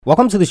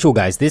Welcome to the show,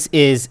 guys. This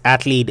is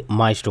Athlete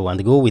Maestro, and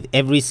the goal with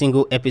every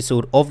single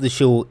episode of the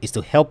show is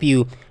to help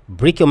you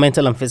break your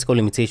mental and physical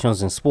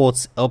limitations in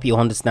sports, help you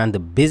understand the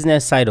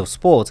business side of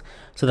sports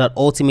so that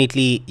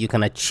ultimately you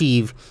can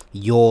achieve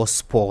your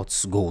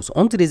sports goals.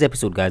 On today's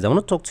episode, guys, I want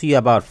to talk to you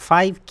about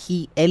 5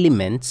 key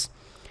elements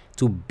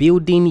to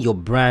building your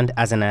brand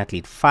as an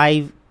athlete.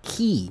 5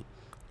 key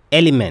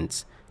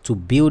elements to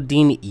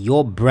building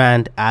your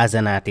brand as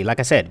an athlete.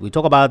 Like I said, we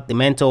talk about the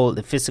mental,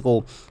 the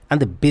physical,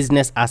 and the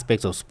business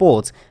aspects of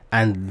sports,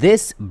 and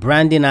this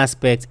branding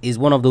aspect is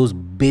one of those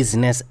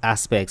business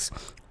aspects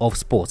of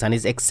sports, and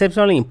it's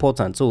exceptionally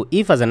important. So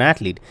if as an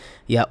athlete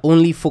you're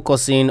only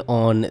focusing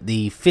on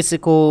the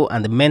physical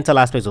and the mental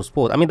aspects of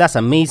sport, I mean, that's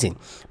amazing,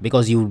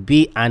 because you'll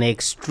be an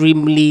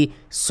extremely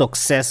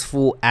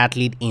successful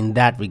athlete in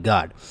that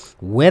regard.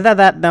 Whether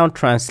that now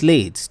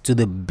translates to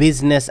the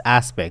business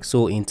aspect,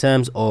 so in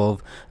terms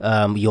of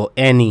your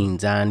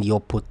earnings and your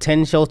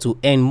potential to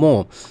earn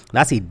more,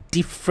 that's a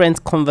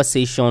different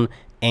conversation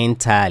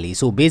entirely.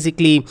 So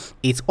basically,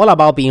 it's all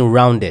about being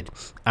rounded,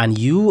 and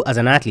you as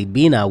an athlete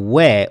being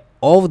aware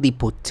of the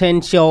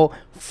potential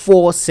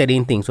for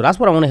certain things. So that's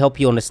what I want to help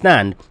you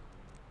understand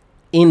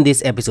in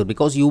this episode,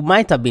 because you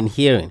might have been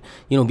hearing,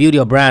 build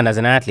your brand as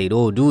an athlete,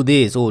 oh, do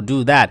this, oh,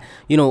 do that.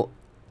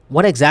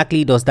 What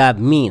exactly does that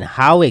mean?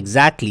 How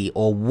exactly,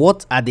 or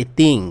what are the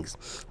things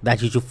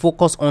that you should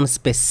focus on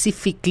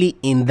specifically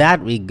in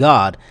that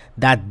regard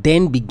that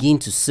then begin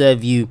to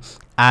serve you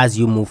as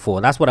you move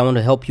forward? That's what I want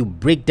to help you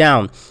break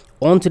down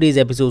on today's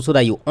episode so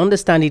that you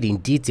understand it in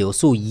detail.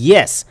 So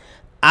yes,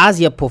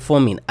 as you're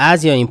performing,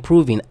 as you're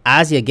improving,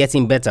 as you're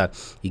getting better,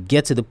 you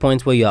get to the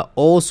point where you are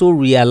also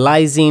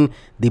realizing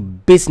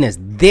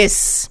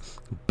this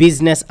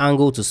business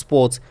angle to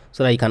sports,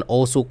 so that you can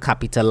also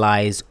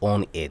capitalize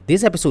on it.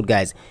 This episode,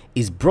 guys,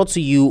 is brought to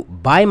you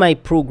by my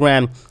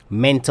program,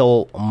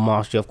 Mental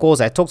Mastery. Of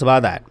course, I talked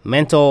about that,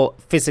 mental,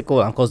 physical,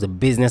 and of course the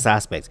business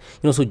aspects.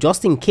 So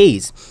just in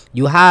case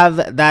you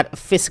have that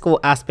physical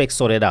aspect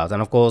sorted out,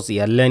 and of course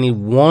you're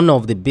learning one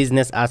of the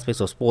business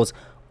aspects of sports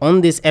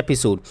on this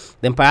episode,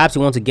 then perhaps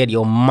you want to get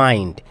your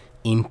mind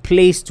in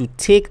place to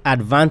take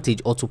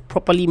advantage or to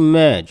properly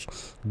merge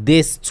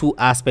these two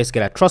aspects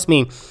together. Trust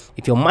me,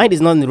 if your mind is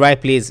not in the right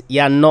place,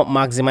 you're not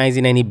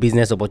maximizing any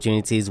business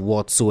opportunities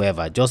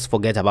whatsoever. Just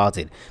forget about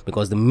it,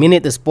 because the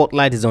minute the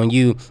spotlight is on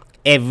you,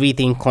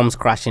 everything comes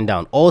crashing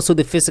down. Also,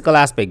 the physical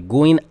aspect,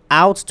 going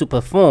out to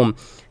perform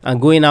and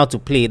going out to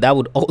play, that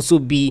would also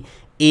be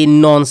a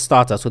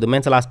non-starter. So the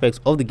mental aspects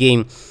of the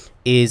game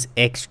is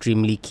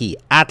extremely key.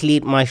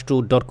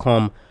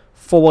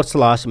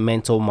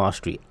 athletemaestro.com/mental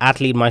mastery.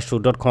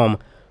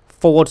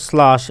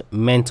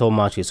 athletemaestro.com/mental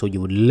mastery. So you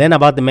would learn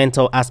about the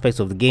mental aspects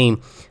of the game,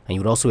 and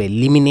you would also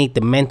eliminate the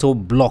mental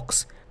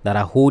blocks that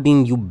are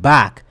holding you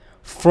back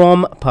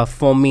from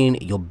performing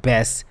your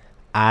best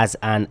as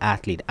an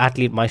athlete.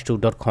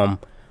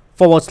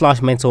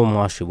 athletemaestro.com/mental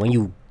mastery. When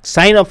you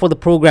sign up for the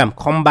program,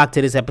 come back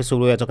to this episode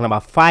where we're talking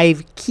about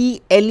 5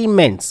 key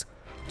elements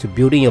to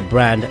building your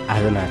brand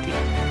as an athlete.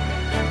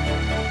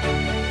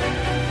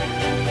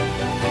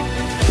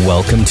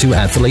 Welcome to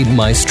Athlete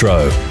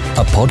Maestro,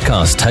 a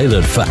podcast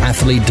tailored for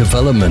athlete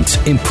development,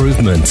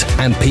 improvement,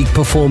 and peak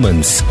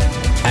performance.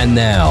 And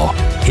now,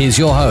 here's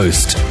your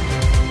host.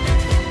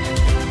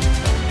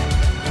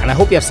 And I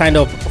hope you have signed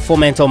up for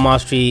Mental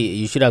Mastery.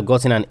 You should have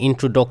gotten an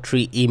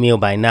introductory email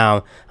by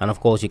now. And of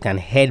course, you can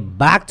head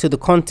back to the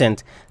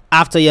content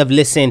after you have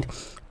listened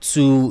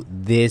to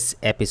this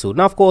episode.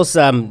 Now, of course,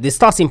 the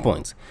starting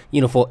point,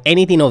 for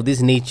anything of this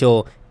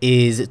nature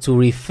is to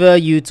refer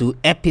you to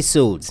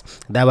episodes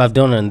that I've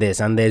done on this,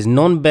 and there's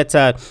none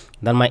better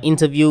than my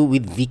interview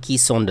with Vicky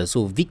Saunders.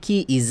 So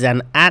Vicky is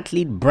an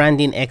athlete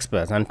branding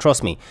expert, and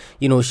trust me,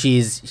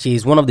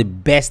 she's one of the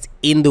best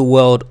in the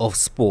world of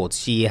sports.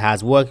 She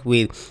has worked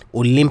with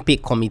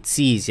Olympic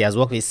committees. She has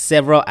worked with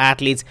several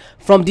athletes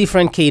from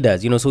different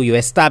cadres, so your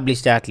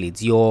established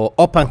athletes, your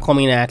up and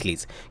coming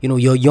athletes,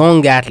 your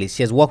young athletes.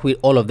 She has worked with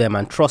all of them,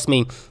 and trust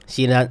me,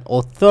 she has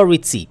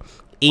authority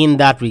in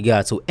that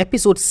regard. So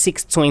episode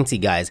 620,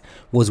 guys,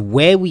 was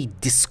where we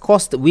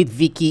discussed with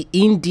Vicky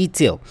in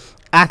detail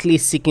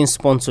athletes seeking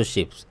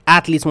sponsorships,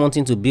 athletes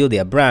wanting to build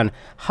their brand.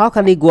 How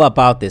can they go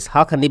about this?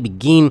 How can they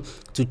begin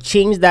to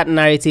change that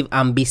narrative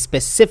and be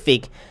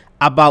specific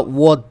about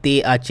what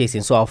they are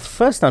chasing? So I'll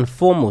first and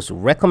foremost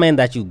recommend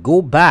that you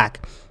go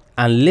back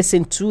and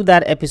listen to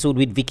that episode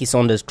with Vicky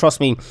Saunders. Trust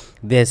me,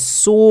 there's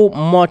so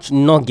much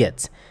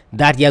nugget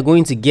that you're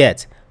going to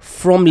get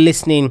from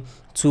listening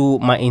to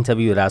my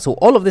interview with her. So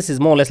all of this is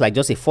more or less like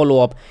just a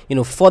follow-up,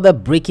 further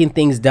breaking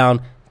things down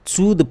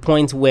to the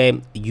point where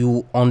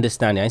you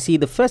understand it. I see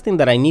the first thing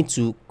that I need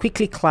to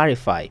quickly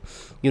clarify,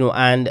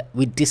 and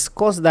we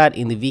discussed that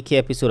in the VK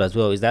episode as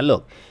well, is that,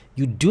 look,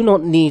 you do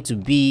not need to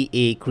be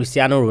a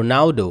Cristiano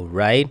Ronaldo,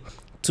 right,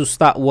 to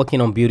start working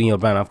on building your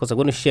brand. Of course, I'm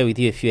going to share with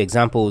you a few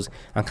examples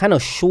and kind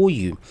of show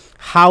you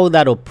how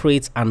that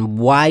operates and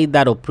why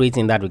that operates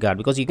in that regard,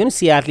 because you're going to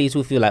see athletes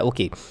who feel like,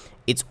 okay,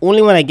 It's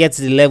only when I get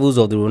to the levels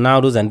of the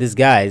Ronaldos and these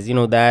guys,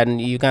 that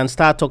you can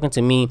start talking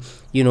to me,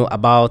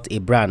 about a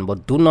brand.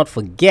 But do not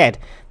forget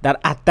that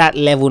at that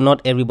level,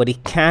 not everybody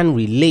can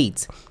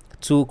relate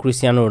to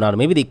Cristiano Ronaldo.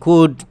 Maybe they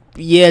could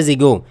years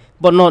ago,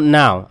 but not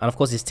now. And of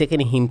course, it's taking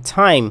him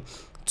time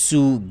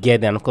to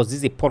get there. And of course, this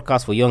is a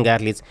podcast for young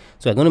athletes,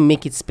 so I'm going to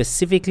make it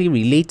specifically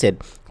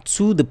related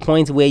to the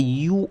point where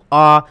you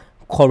are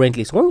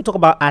currently. So when we talk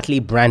about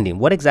athlete branding,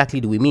 what exactly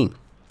do we mean?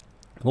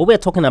 What we're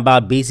talking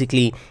about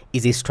basically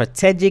is a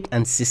strategic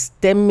and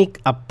systemic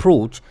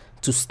approach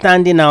to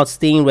standing out,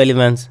 staying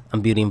relevant,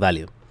 and building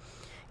value.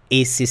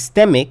 A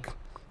systemic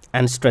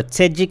and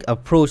strategic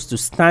approach to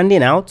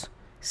standing out,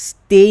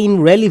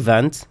 staying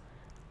relevant,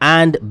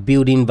 and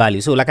building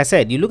value. So like I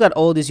said, you look at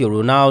all this, your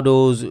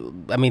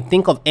Ronaldos,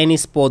 think of any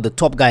sport, the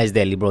top guys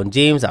there, LeBron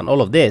James and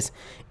all of this.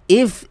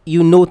 If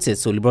you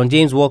notice, so LeBron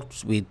James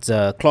worked with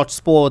Clutch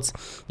Sports,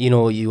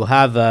 you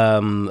have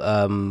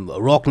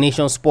Rock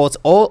Nation Sports,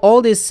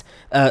 all these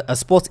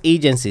sports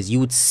agencies, you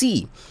would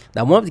see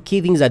that one of the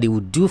key things that they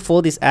would do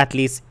for these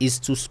athletes is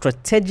to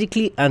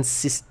strategically and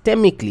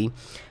systemically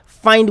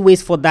find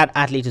ways for that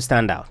athlete to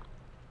stand out.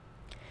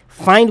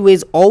 Find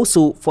ways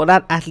also for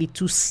that athlete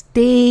to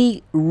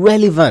stay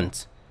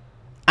relevant.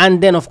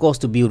 And then, of course,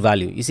 to build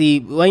value. You see,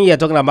 when you're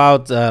talking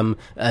about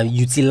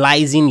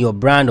utilizing your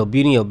brand or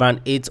building your brand,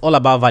 it's all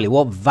about value.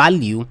 What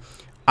value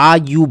are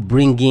you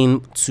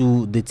bringing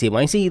to the table?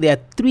 And you see, there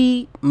are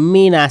three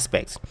main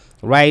aspects,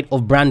 right,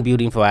 of brand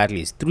building for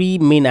athletes. Three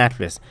main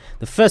aspects.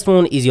 The first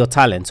one is your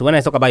talent. So when I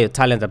talk about your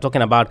talent, I'm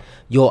talking about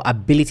your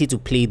ability to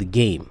play the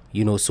game.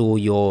 So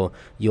your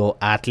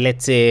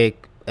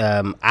athletic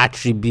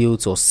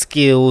attributes or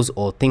skills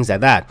or things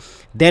like that.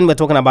 Then we're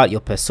talking about your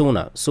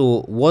persona.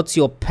 So what's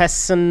your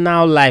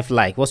personal life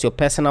like? What's your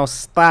personal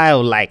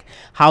style like?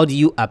 How do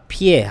you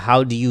appear?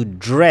 How do you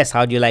dress?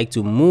 How do you like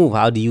to move?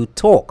 How do you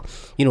talk?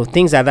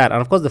 Things like that.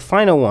 And of course, the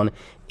final one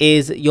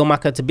is your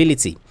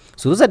marketability.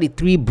 So those are the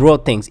three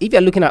broad things. If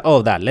you're looking at all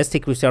of that, let's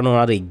take Cristiano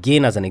Ronaldo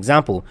again as an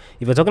example.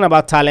 If you're talking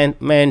about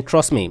talent, man,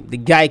 trust me, the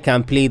guy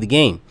can play the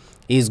game.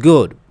 He's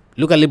good.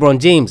 Look at LeBron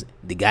James.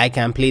 The guy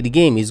can play the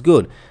game. He's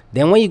good.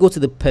 Then when you go to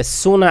the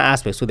persona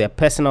aspect, so their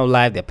personal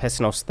life, their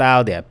personal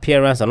style, their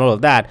appearance, and all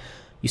of that,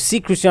 you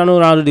see Cristiano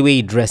Ronaldo the way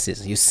he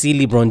dresses. You see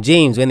LeBron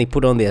James when they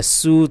put on their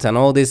suits and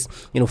all this,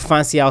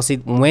 fancy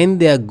outfit when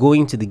they're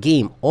going to the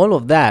game. All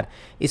of that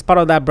is part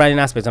of that branding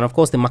aspect. And of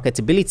course, the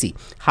marketability.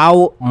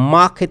 How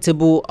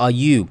marketable are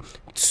you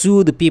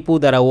to the people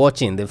that are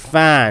watching, the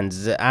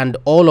fans, and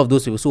all of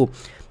those people? So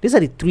these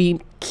are the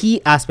three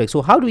key aspects.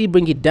 So how do we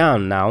bring it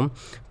down now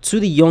to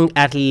the young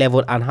athlete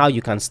level and how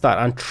you can start?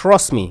 And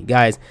trust me,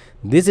 guys,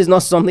 this is not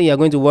something you're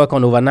going to work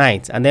on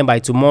overnight and then by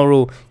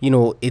tomorrow,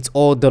 it's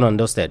all done and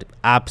dusted.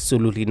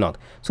 Absolutely not.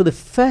 So the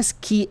first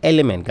key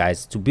element,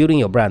 guys, to building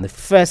your brand, the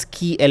first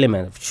key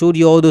element, I've showed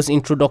you all those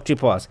introductory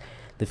parts.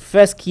 The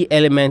first key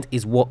element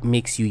is what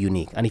makes you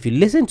unique. And if you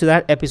listen to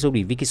that episode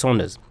with Vicky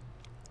Saunders,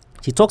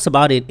 she talks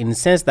about it in the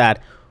sense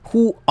that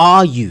who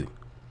are you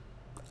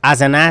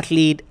as an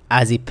athlete,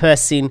 as a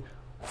person?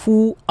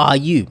 Who are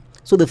you?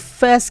 So the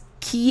first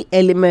key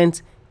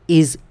element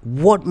is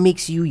what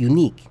makes you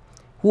unique.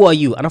 Who are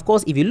you? And of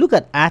course, if you look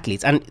at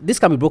athletes, and this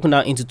can be broken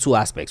down into two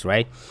aspects,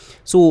 right?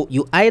 So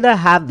you either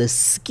have the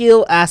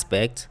skill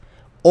aspect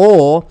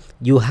or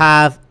you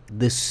have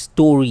the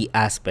story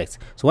aspect.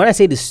 So when I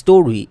say the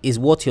story, is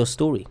what's your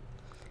story?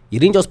 You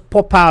didn't just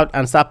pop out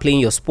and start playing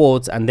your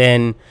sports and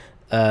then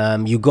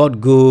you got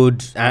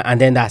good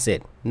and then that's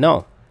it.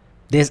 No,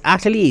 there's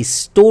actually a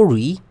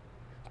story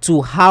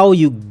to how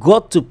you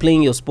got to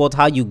playing your sport,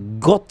 how you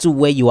got to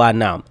where you are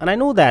now. And I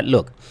know that,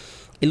 look,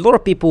 a lot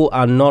of people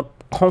are not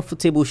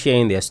comfortable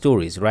sharing their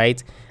stories,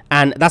 right?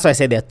 And that's why I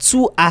said there are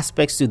two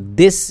aspects to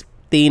this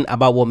thing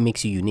about what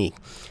makes you unique.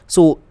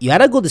 So you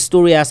either go the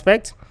story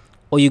aspect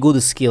or you go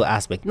the skill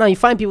aspect. Now you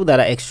find people that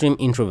are extreme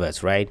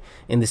introverts, right?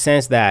 In the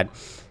sense that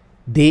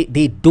they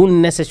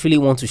don't necessarily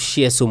want to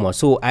share so much.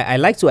 So I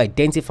like to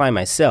identify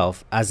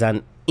myself as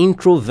an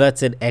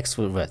introverted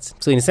extrovert.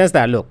 So in the sense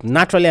that, look,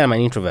 naturally I'm an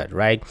introvert,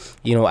 right?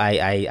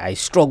 I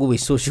struggle with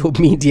social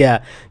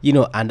media,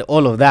 and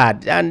all of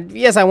that. And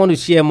yes, I want to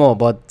share more,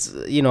 but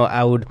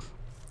I would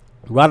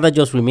rather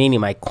just remain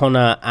in my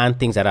corner and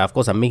things like that. Of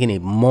course, I'm making a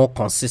more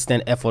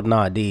consistent effort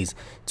nowadays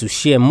to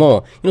share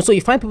more. So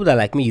you find people that,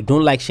 like me, you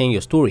don't like sharing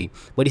your story.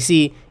 But you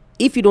see,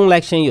 if you don't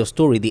like sharing your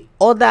story, the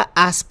other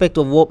aspect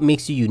of what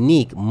makes you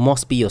unique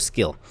must be your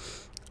skill.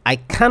 I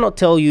cannot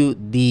tell you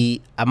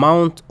the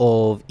amount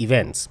of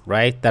events,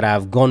 right, that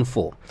I've gone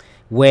for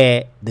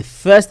where the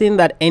first thing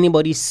that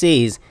anybody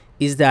says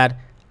is that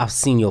I've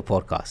seen your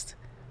podcast.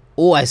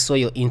 Oh, I saw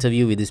your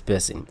interview with this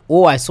person.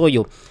 Oh, I saw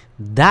your...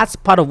 That's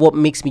part of what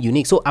makes me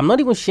unique. So I'm not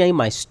even sharing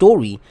my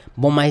story,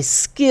 but my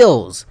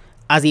skills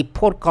as a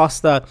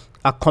podcaster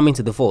are coming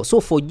to the fore. So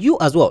for you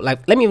as well,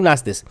 like, let me even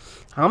ask this.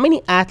 How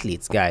many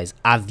athletes, guys,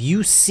 have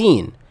you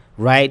seen,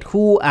 right,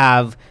 who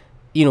have,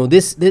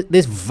 this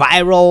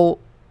viral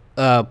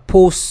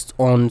posts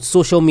on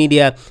social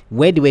media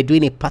where they were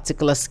doing a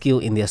particular skill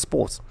in their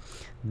sports?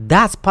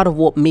 That's part of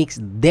what makes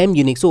them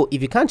unique. So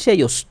if you can't share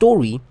your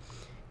story,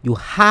 you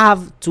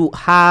have to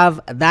have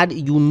that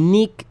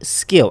unique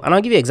skill. And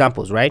I'll give you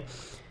examples, right?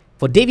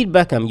 For David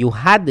Beckham, you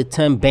had the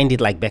term bend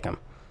it like Beckham.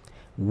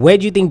 Where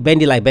do you think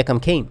bend it like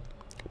Beckham came?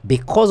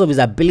 Because of his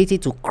ability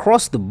to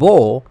cross the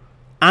ball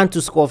and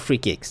to score free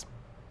kicks.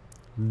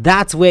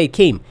 That's where it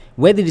came.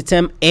 Where did the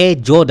term Air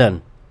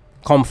Jordan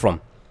come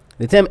from?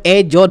 The term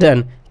Air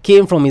Jordan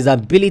came from his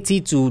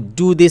ability to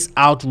do this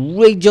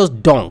outrageous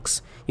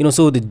dunks.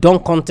 So the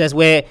dunk contest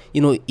where,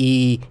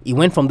 he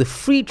went from the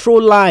free throw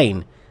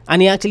line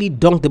and he actually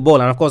dunked the ball.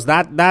 And of course,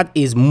 that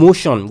is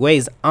motion where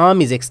his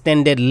arm is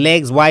extended,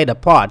 legs wide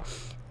apart.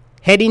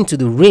 Heading to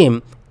the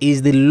rim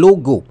is the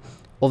logo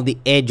of the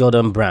Air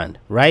Jordan brand,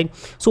 right?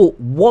 So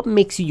what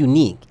makes you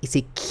unique is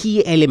a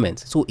key element.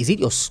 So is it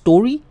your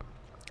story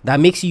that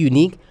makes you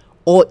unique,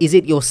 or is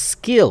it your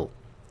skill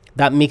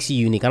that makes you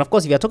unique? And of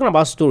course, if you're talking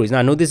about stories, now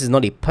I know this is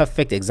not a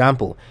perfect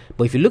example,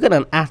 but if you look at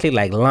an athlete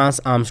like Lance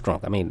Armstrong,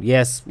 I mean,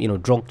 yes,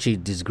 drug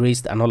cheat,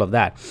 disgraced and all of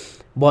that,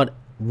 but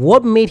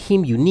what made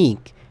him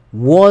unique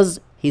was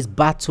his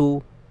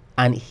battle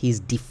and his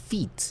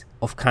defeat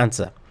of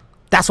cancer.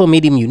 That's what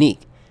made him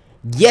unique.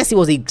 Yes, he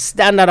was a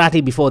standard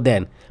athlete before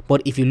then,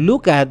 but if you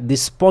look at the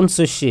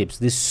sponsorships,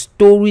 the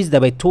stories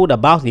that were told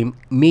about him,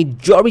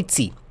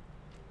 majority,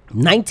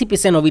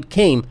 90% of it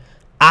came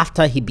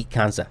after he beat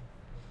cancer.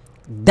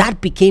 That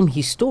became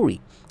his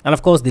story. And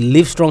of course, the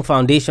Live Strong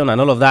Foundation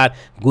and all of that,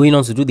 going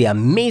on to do the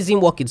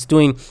amazing work it's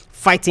doing,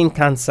 fighting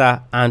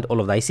cancer and all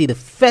of that. You see, the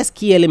first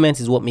key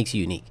element is what makes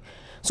you unique.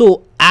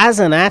 So as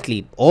an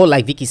athlete, or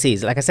like Vicky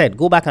says, like I said,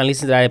 go back and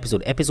listen to that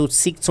episode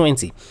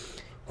 620.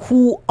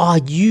 Who are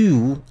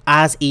you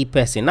as a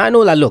person? Now, I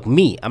know that, look,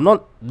 me, I'm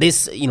not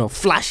this,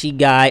 flashy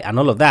guy and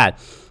all of that.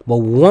 But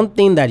one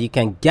thing that you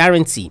can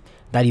guarantee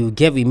that you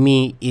get with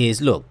me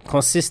is, look,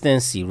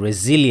 consistency,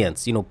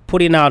 resilience,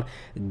 putting out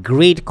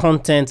great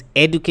content,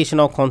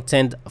 educational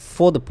content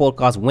for the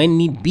podcast when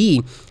need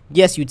be.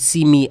 Yes, you'd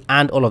see me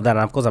and all of that.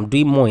 And of course, I'm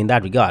doing more in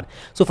that regard.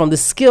 So from the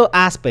skill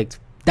aspect,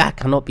 that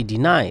cannot be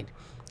denied.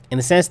 In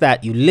the sense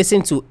that you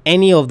listen to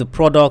any of the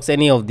products,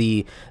 any of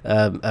the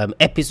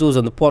episodes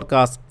on the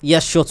podcast,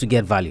 you're sure to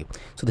get value.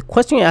 So the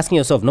question you're asking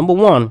yourself, number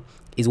one,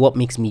 is what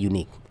makes me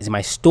unique? Is it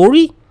my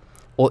story?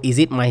 Or is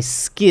it my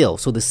skill?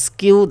 So the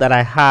skill that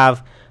I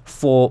have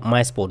for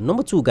my sport.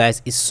 Number two,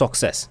 guys, is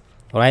success.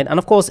 All right. And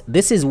of course,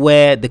 this is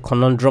where the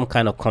conundrum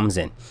kind of comes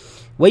in,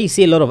 where you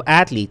see a lot of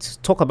athletes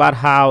talk about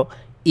how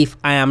if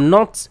I am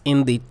not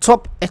in the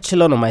top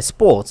echelon of my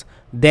sport,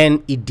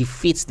 then it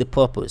defeats the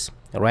purpose,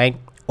 all right,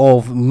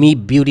 of me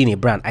building a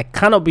brand. I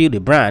cannot build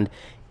a brand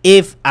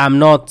if I'm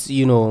not,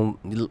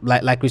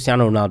 like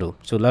Cristiano Ronaldo.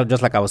 So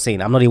just like I was saying,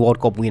 I'm not a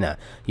World Cup winner.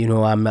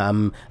 I'm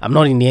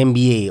not in the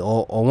NBA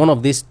or one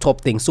of these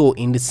top things. So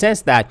in the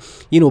sense that,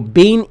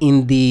 being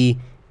in the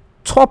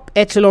top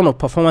echelon of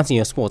performance in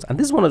your sport, and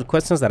this is one of the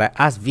questions that I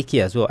asked Vicky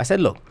as well. I said,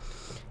 look,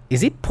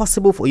 is it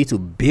possible for you to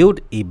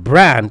build a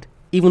brand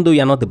even though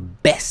you're not the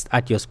best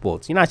at your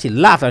sport? She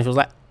laughed and she was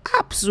like,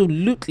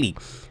 absolutely.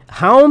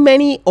 How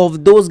many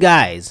of those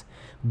guys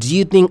do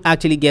you think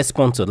actually get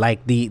sponsored?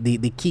 Like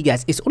the key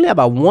guys, it's only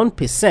about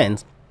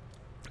 1%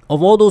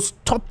 of all those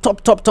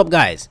top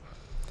guys,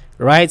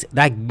 right,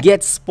 that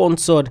get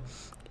sponsored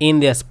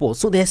in their sport.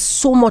 So there's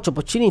so much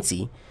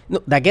opportunity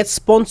that gets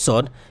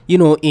sponsored,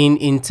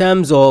 in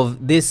terms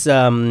of this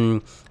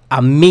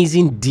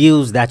amazing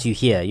deals that you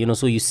hear.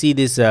 So you see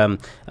this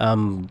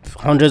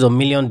hundreds of $1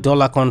 million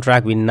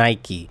contract with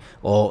Nike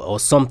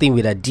or something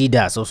with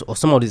Adidas or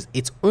some of this.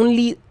 It's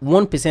only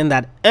 1%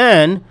 that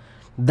earn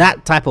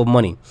that type of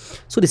money.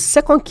 So the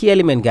second key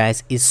element,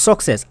 guys, is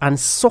success. And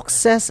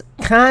success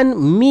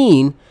can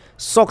mean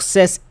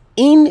success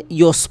in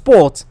your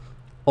sport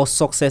or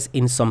success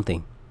in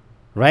something,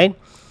 right?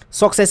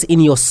 Success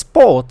in your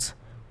sport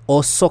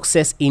or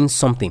success in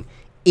something.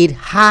 It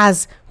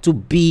has to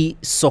be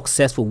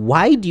successful.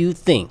 Why do you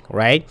think,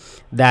 right,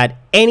 that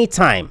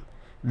anytime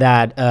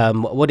that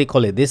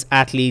these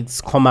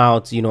athletes come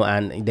out,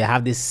 and they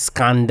have this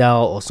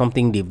scandal or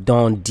something they've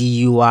done,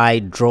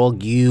 DUI,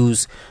 drug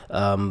use,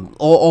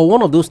 or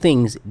one of those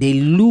things, they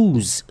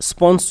lose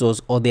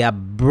sponsors or their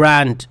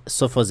brand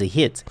suffers a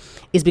hit?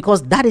 It's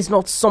because that is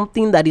not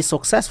something that is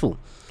successful.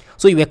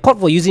 So you were caught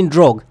for using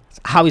drug.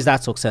 How is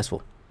that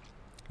successful?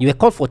 You were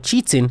caught for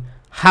cheating.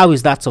 How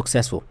is that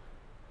successful?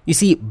 You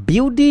see,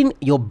 building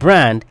your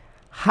brand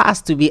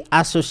has to be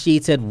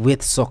associated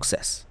with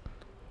success.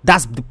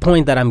 That's the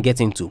point that I'm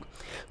getting to.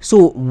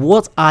 So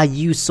what are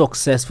you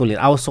successful in?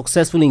 I was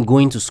successful in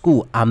going to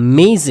school.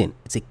 Amazing.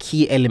 It's a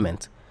key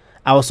element.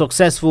 I was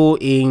successful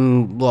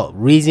in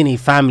raising a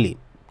family.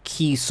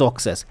 Key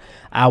success.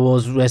 I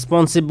was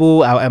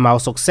responsible. I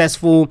was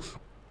successful,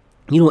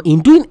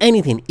 in doing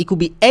anything. It could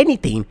be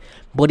anything,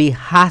 but it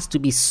has to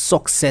be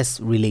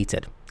success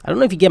related. I don't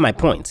know if you get my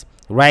point,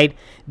 right?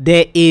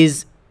 There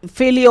is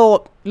failure.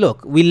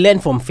 Look, we learn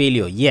from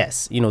failure.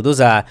 Yes,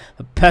 those are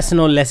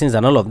personal lessons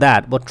and all of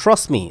that. But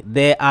trust me,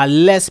 there are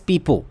less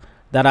people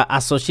that are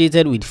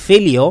associated with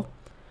failure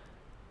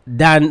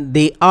than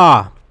they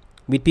are,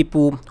 with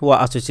people who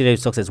are associated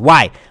with success.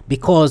 Why?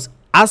 Because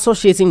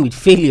associating with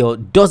failure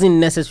doesn't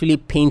necessarily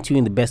paint you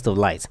in the best of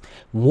lights.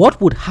 What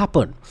would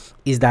happen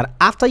is that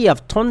after you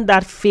have turned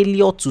that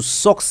failure to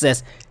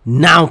success,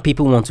 now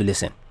people want to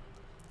listen,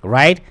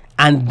 right?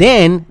 And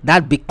then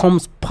that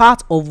becomes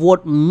part of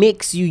what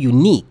makes you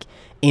unique,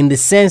 in the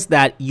sense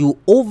that you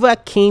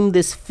overcame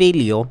this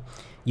failure,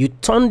 you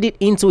turned it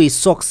into a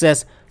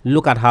success.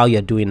 Look at how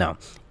you're doing now.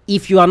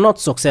 If you are not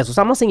successful,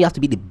 so I'm not saying you have to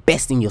be the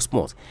best in your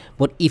sport,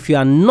 but if you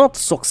are not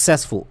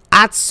successful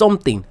at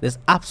something, there's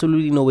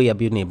absolutely no way you're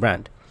building a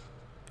brand.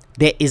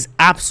 There is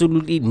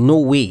absolutely no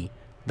way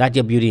that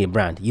you're building a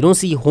brand. You don't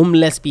see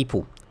homeless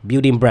people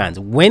building brands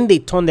when they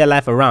turn their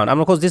life around. And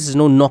of course, this is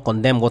no knock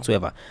on them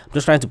whatsoever. I'm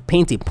just trying to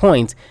paint a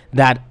point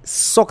that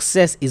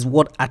success is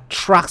what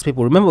attracts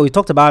people. Remember, we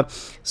talked about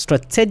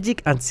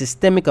strategic and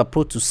systemic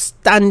approach to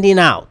standing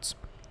out,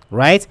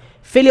 right?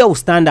 Failure will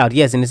stand out,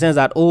 yes, in the sense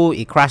that, oh,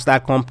 he crashed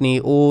that company,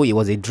 oh, it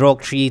was a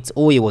drug treat,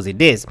 oh, it was a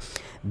this.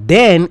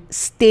 Then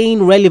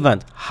staying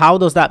relevant. How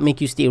does that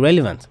make you stay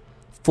relevant?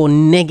 For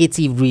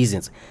negative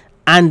reasons.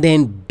 And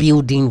then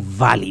building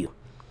value.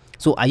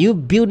 So are you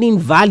building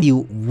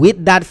value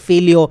with that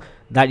failure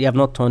that you have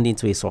not turned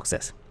into a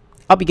success?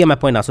 I hope you get my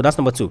point now. So that's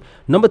number 2.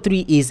 Number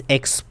 3 is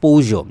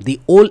exposure. The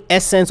whole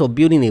essence of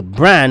building a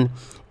brand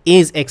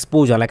is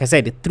exposure. Like I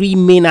said, the 3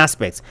 main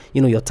aspects,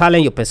 your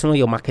talent, your persona,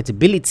 your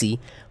marketability.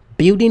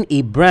 Building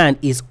a brand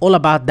is all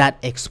about that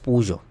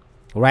exposure,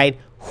 right?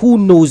 Who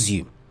knows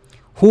you?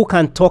 Who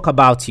can talk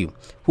about you?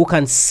 Who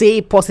can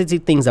say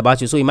positive things about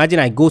you? So imagine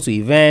I go to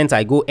events,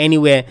 I go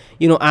anywhere,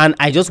 and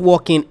I just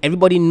walk in.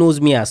 Everybody knows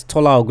me as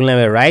Tola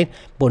Ogunlere, right?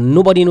 But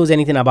nobody knows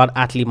anything about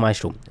Athlete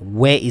Maestro.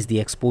 Where is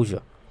the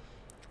exposure?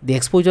 The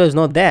exposure is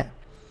not there.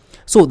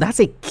 So that's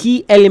a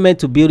key element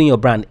to building your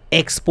brand,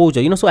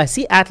 exposure. So I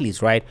see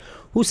athletes, right,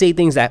 who say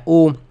things like,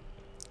 oh,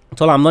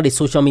 Tola, I'm not a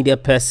social media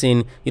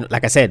person.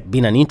 Like I said,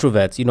 being an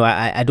introvert,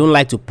 I don't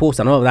like to post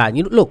and all of that.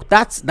 Look,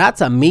 that's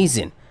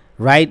amazing,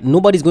 right?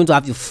 Nobody's going to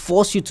have to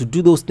force you to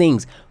do those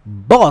things,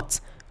 but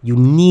you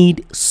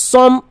need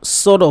some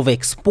sort of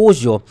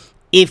exposure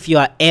if you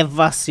are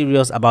ever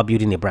serious about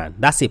building a brand.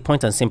 That's it,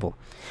 point and simple.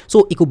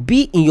 So it could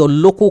be in your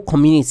local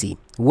community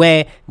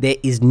where there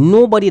is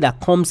nobody that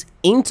comes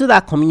into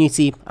that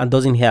community and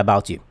doesn't hear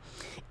about you.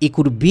 It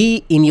could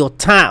be in your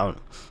town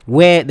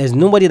where there's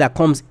nobody that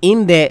comes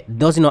in there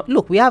does not.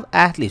 Look, we have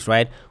athletes,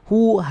 right,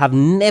 who have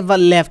never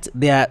left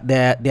their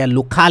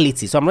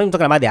locality. So I'm not even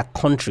talking about their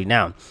country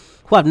now,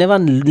 who have never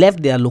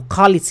left their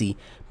locality.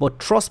 But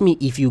trust me,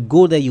 if you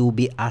go there, you will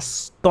be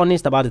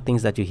astonished about the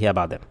things that you hear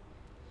about them.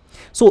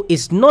 So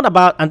it's not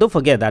about, and don't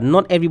forget that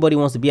not everybody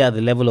wants to be at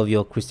the level of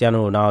your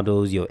Cristiano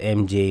Ronaldos, your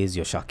MJs,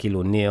 your Shaquille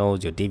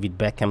O'Neals, your David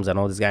Beckhams and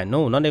all this guy.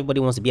 No, not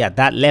everybody wants to be at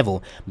that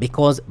level,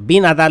 because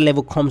being at that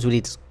level comes with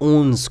its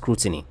own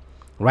scrutiny.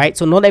 Right?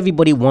 So not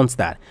everybody wants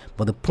that.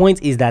 But the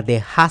point is that there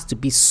has to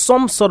be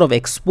some sort of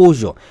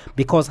exposure,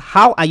 because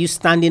how are you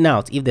standing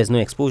out if there's no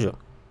exposure?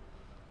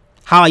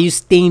 How are you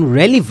staying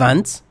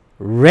relevant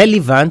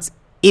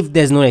if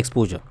there's no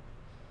exposure?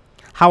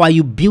 How are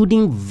you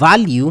building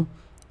value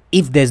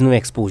if there's no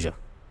exposure?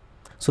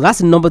 So that's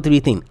the number 3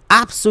 thing.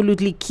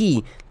 Absolutely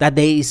key that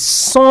there is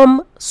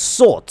some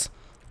sort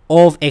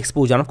of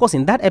exposure. And of course,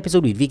 in that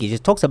episode with Vicky, she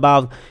talks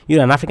about,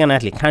 an African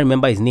athlete. Can't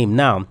remember his name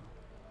now.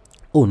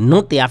 Oh,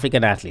 not the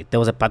African athlete. There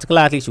was a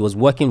particular athlete she was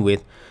working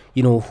with,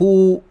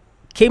 who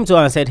came to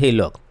her and said, hey,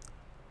 look,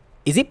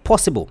 is it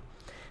possible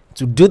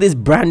to do this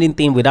branding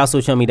thing without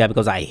social media?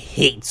 Because I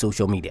hate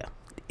social media.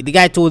 The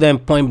guy told them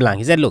point blank.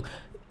 He said, look,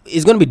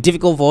 it's going to be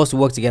difficult for us to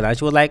work together. And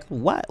she was like,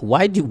 why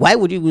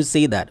would you even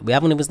say that? We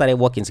haven't even started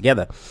working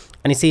together.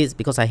 And he says,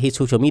 because I hate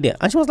social media.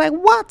 And she was like,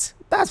 what?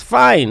 That's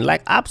fine.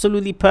 Like,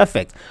 absolutely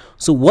perfect.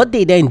 So what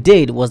they then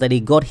did was that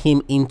they got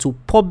him into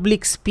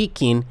public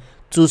speaking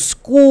to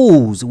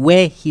schools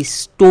where his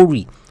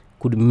story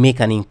could make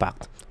an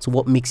impact. So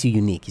what makes you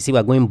unique? You see,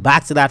 we're going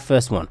back to that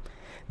first one.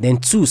 Then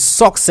 2,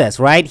 success,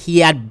 right? He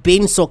had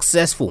been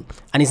successful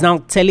and is now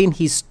telling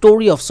his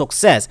story of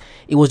success.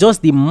 It was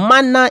just the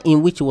manner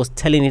in which he was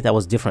telling it that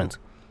was different.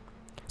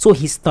 So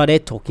he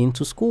started talking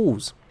to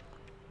schools,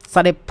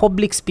 started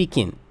public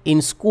speaking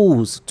in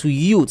schools to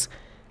youth.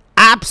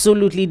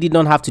 Absolutely did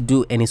not have to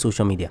do any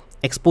social media.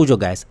 Exposure,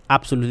 guys,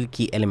 absolutely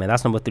key element.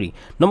 That's number 3.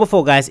 Number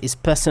 4, guys, is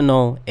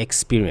personal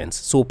experience.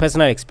 So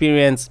personal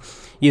experience,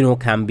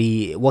 can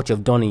be what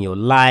you've done in your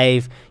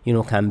life,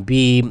 can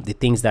be the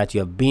things that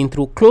you have been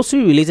through, closely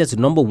related to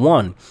number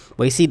 1.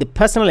 But you see, the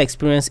personal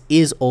experience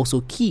is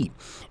also key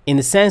in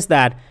the sense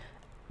that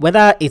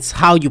whether it's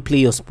how you play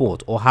your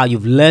sport or how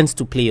you've learned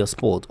to play your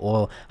sport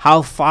or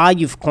how far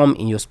you've come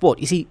in your sport,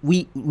 you see,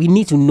 we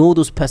need to know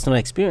those personal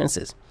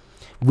experiences.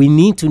 We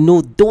need to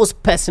know those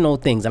personal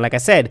things. And like I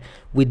said,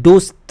 with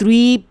those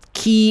 3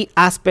 key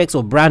aspects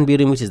of brand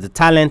building, which is the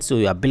talent, so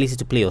your ability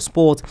to play your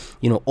sport,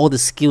 all the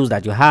skills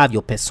that you have,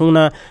 your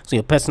persona, so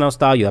your personal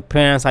style, your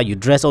appearance, how you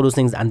dress, all those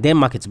things, and then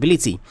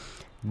marketability.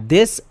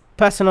 This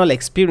personal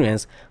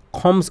experience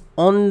comes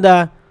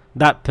under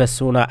that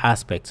persona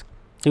aspect.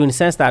 So in the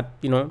sense that,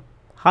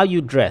 how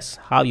you dress,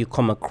 how you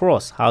come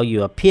across, how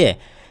you appear,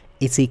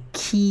 it's a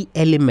key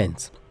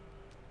element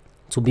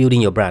to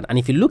building your brand. And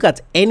if you look at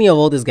any of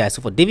all these guys,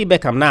 so for David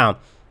Beckham now,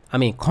 I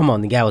mean, come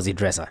on, the guy was a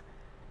dresser.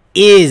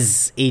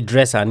 Is a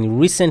dresser, and he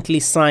recently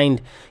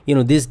signed,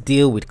 this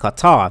deal with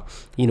Qatar,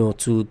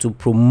 to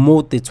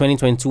promote the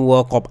 2022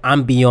 World Cup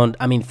and beyond.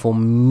 I mean, for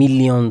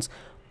millions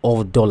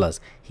of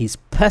dollars. His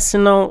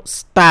personal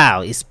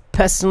style, his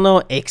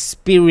personal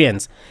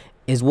experience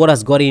is what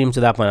has gotten him to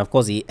that point. Of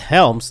course, it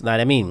helps that,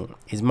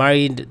 he's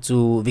married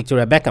to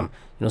Victoria Beckham,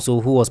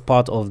 so who was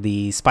part of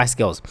the Spice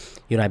Girls,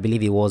 I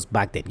believe it was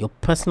back then. Your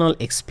personal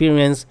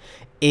experience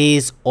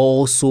is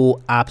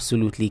also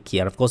absolutely key.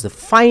 And of course, the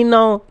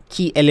final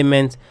key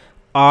element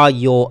are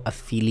your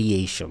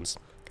affiliations.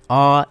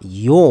 I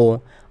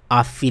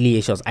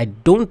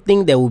don't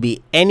think there will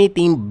be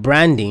anything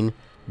branding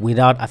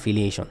without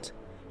affiliations.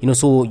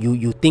 So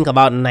you think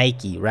about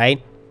Nike, right?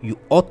 You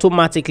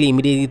automatically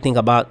immediately think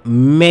about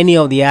many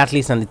of the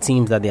athletes and the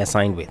teams that they are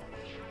signed with,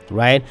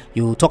 right?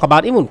 You talk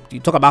about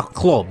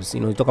clubs,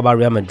 you talk about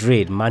Real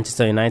Madrid,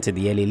 Manchester United,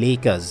 the LA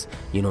Lakers,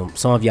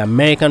 some of your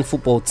American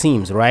football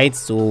teams, right?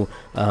 So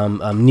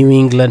New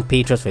England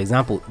Patriots, for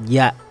example,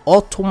 yeah,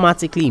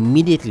 automatically,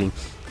 immediately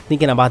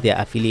thinking about their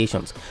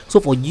affiliations. So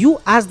for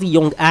you as the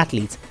young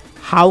athlete,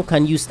 how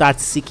can you start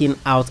seeking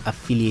out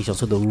affiliations?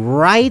 So the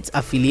right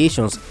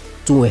affiliations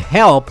to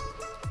help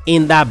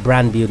in that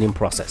brand building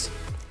process.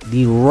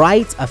 The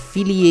right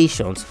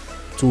affiliations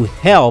to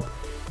help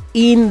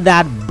in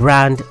that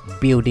brand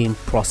building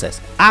process.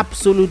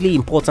 Absolutely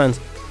important,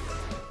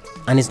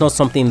 and it's not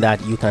something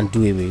that you can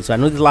do away with. So I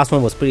know the last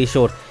one was pretty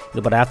short,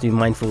 but I have to be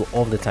mindful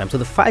of the time. So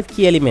the 5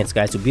 key elements,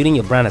 guys, to building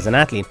your brand as an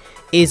athlete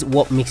is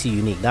what makes you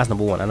unique. That's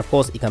number 1. And of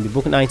course, it can be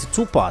broken down into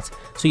 2 parts.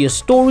 So your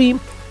story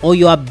or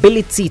your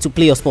ability to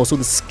play your sport. So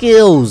the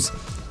skills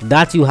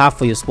that you have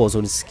for your sport.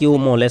 So the skill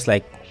more or less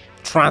like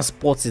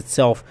transports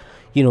itself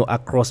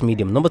across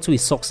medium. Number 2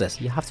 is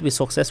success. You have to be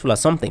successful at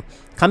something.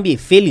 Can be a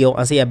failure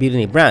and say you're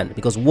building a brand,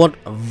 because what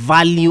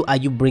value are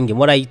you bringing?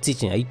 What are you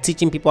teaching? Are you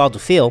teaching people how to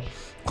fail?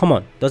 Come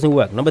on, doesn't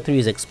work. Number 3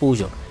 is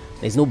exposure.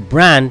 There's no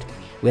brand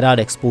without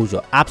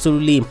exposure.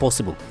 Absolutely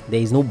impossible. There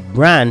is no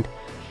brand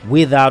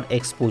without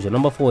exposure.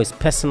 Number 4 is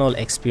personal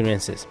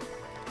experiences.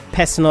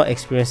 Personal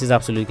experiences,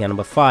 absolutely. And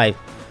number 5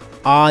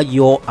 are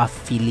your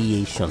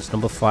affiliations.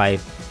 Number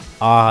 5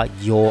 are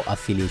your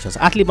affiliations.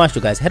 Athlete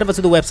Maestro, guys, head over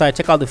to the website,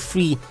 check out the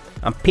free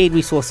and paid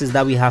resources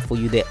that we have for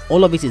you there.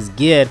 All of it is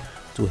geared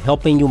to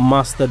helping you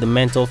master the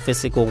mental,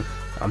 physical,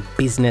 and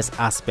business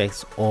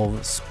aspects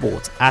of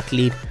sports.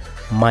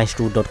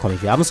 AthleteMaestro.com.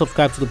 If you haven't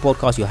subscribed to the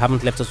podcast, you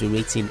haven't left us a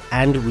rating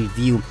and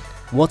review,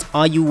 what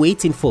are you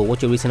waiting for?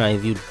 What your rating and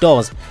review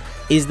does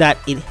is that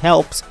it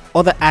helps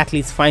other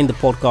athletes find the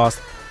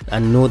podcast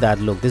and know that,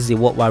 look, this is a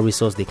worldwide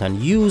resource they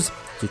can use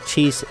to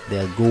chase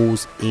their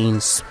goals in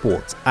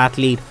sports.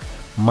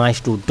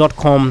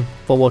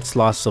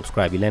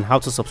 AthleteMaestro.com/subscribe. You learn how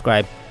to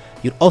subscribe.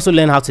 You'd also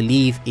learn how to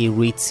leave a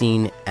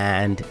rating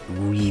and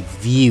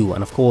review.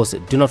 And of course,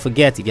 do not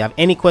forget, if you have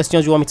any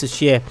questions you want me to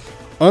share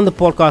on the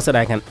podcast that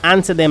I can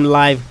answer them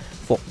live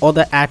for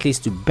other athletes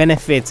to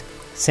benefit,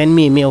 send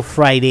me a mail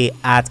Friday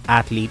at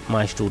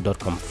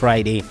AthleteMaestro.com.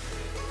 Friday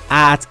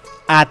at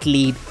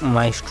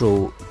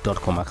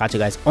AthleteMaestro.com. I'll catch you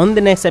guys on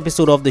the next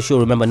episode of the show.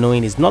 Remember,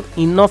 knowing is not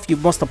enough. You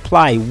must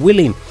apply.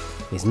 Willing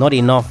is not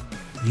enough.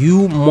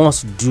 You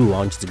must do. I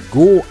want you to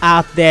go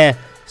out there,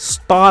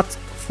 start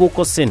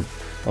focusing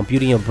on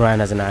building your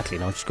brand as an athlete.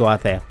 I want you to go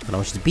out there and I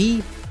want you to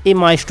be a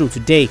maestro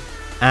today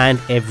and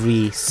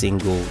every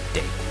single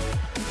day.